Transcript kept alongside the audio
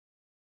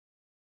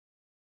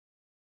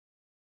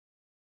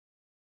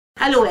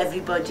Hello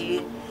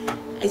everybody.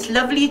 It's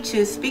lovely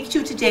to speak to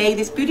you today,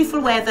 this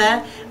beautiful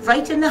weather,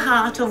 right in the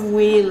heart of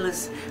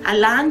Wales, a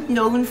land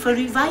known for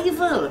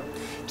revival.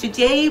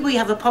 Today we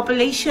have a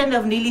population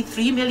of nearly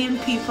 3 million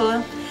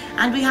people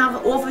and we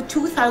have over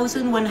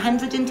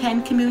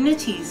 2,110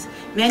 communities,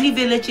 many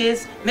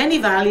villages, many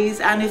valleys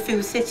and a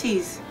few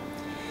cities.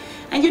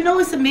 And you know,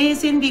 it's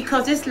amazing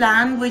because this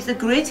land with a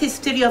great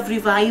history of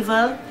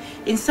revival,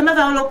 in some of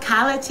our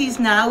localities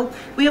now,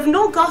 we have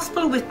no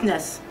gospel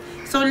witness.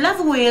 So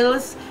Love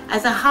Wales,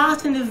 as a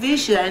heart and a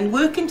vision,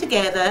 working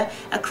together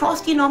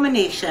across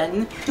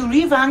denomination to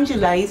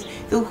re-evangelise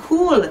the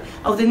whole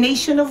of the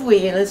nation of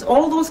Wales,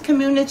 all those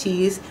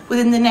communities,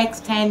 within the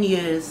next 10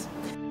 years.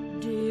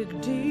 Dig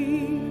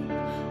deep,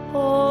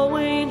 oh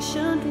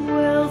ancient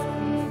Wales,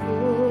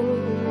 before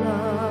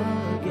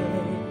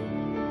again.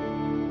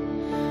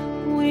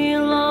 We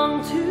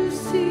long to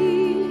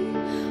see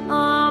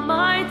our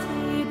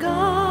mighty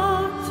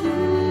God to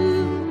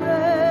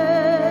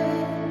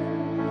reign,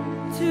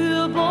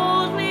 to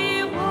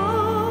boldly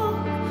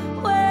walk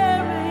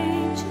where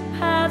ancient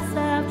paths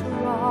have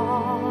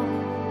trod.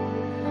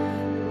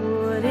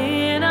 Put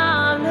in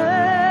our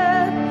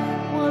land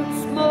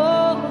once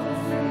more the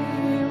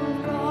fear of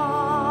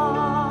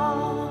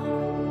God.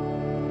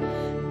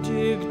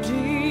 Dig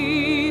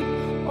deep,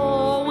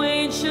 oh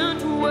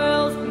ancient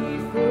wells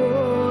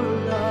before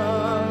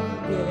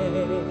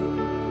again.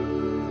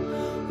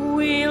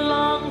 We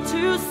long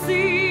to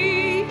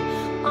see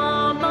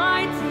our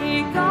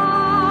mighty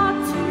God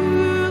to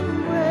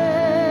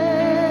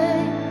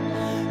reign,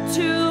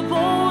 to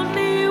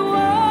boldly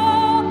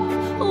walk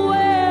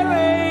where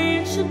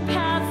ancient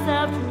paths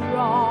have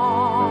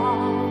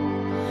trod.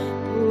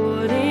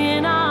 Put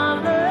in our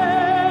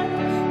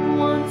land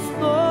once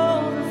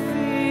more the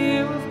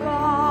fear of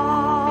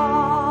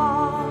God.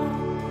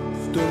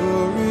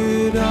 Stir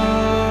it up,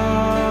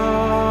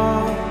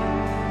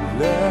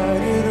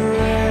 let it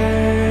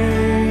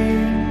rain,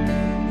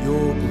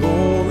 your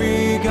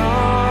glory,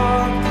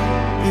 God,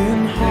 in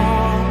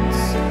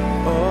hearts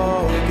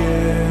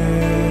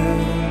again.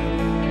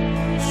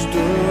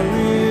 Stir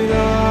it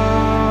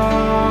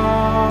up,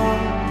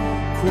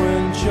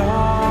 quench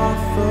our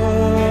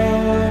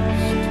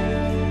thirst,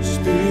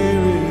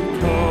 Spirit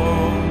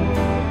come,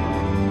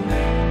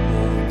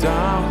 roll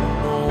down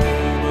on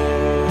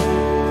us.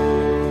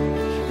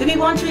 We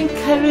want to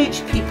encourage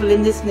people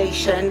in this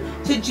nation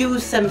to do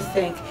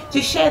something,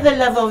 to share the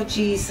love of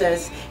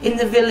Jesus in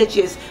the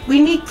villages. We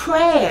need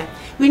prayer.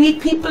 We need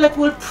people that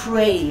will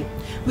pray.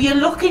 We are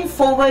looking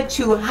forward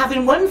to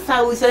having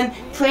 1,000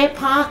 prayer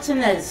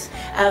partners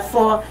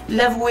for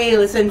Love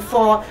Wales and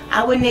for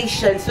our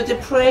nation. So to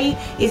pray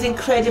is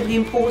incredibly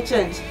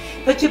important.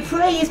 But to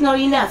pray is not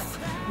enough.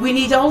 We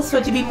need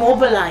also to be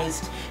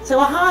mobilized. So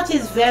our heart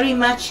is very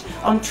much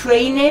on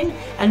training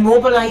and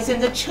mobilizing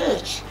the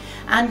church.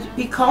 And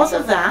because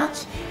of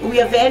that,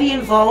 we are very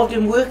involved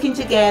in working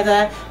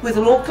together with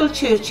local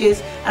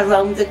churches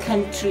around the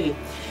country.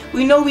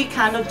 We know we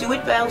cannot do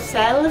it by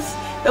ourselves,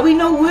 but we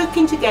know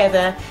working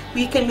together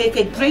we can make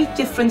a great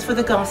difference for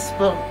the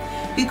gospel.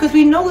 Because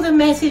we know the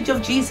message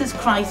of Jesus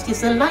Christ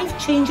is a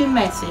life-changing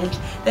message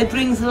that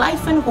brings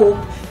life and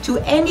hope to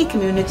any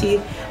community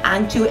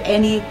and to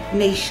any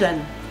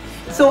nation.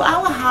 So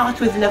our heart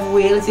with Love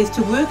Wales is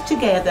to work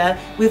together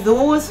with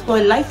those who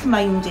are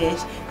like-minded,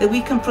 that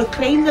we can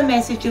proclaim the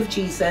message of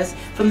Jesus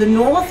from the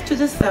north to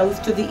the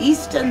south, to the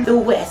east and the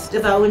west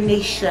of our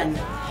nation.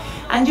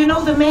 And you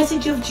know, the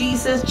message of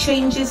Jesus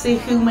changes the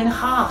human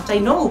heart. I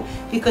know,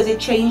 because it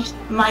changed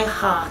my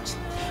heart.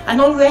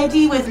 And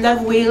already with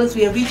Love Wales,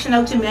 we are reaching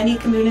out to many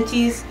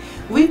communities.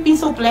 We've been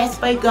so blessed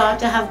by God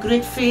to have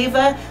great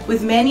favour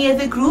with many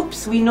other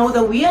groups. We know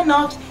that we are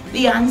not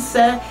the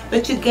answer,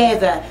 but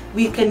together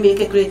we can make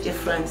a great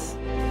difference.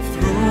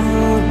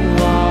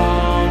 Through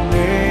our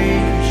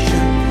nation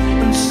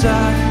and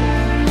set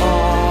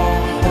our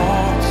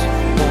hearts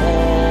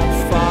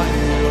on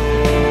fire.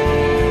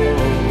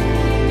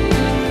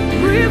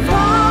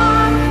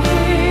 Reviving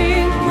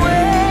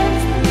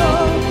winds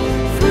blow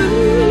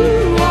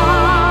through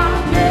our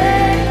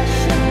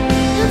nation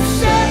and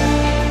set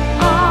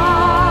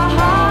our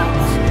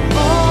hearts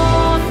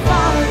on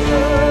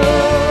fire.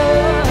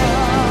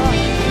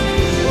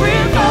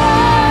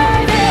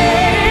 Reviving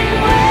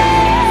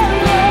winds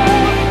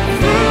blow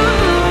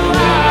through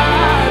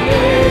our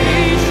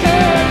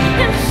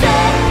nation.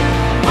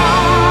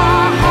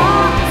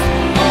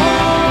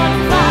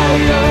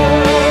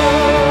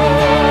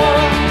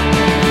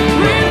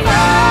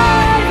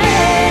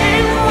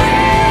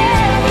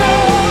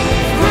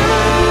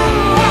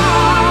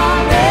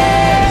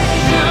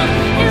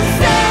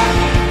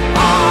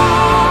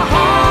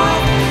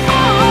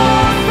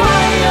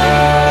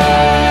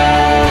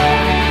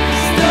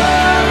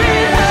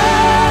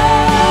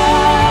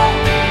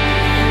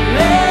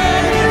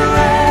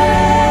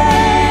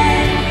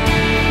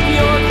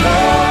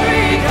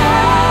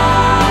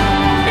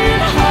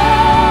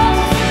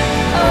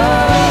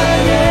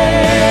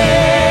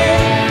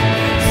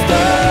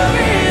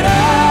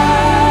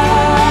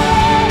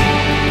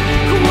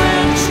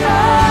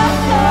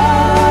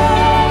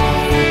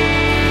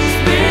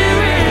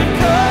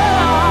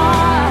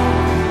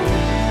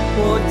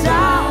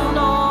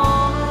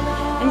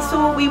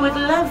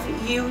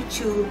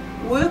 to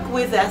work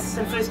with us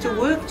and for us to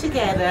work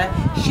together,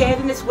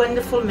 sharing this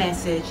wonderful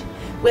message.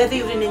 Whether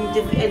you're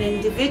an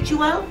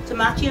individual to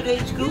match your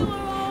age group,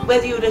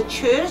 whether you're a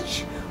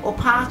church or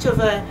part of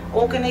an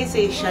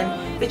organisation,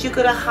 but you've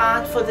got a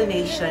heart for the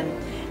nation.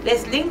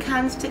 Let's link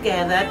hands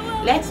together,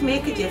 let's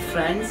make a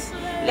difference.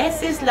 Let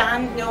this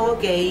land know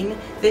again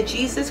that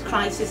Jesus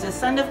Christ is the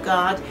Son of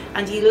God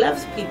and He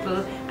loves people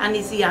and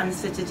is the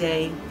answer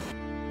today.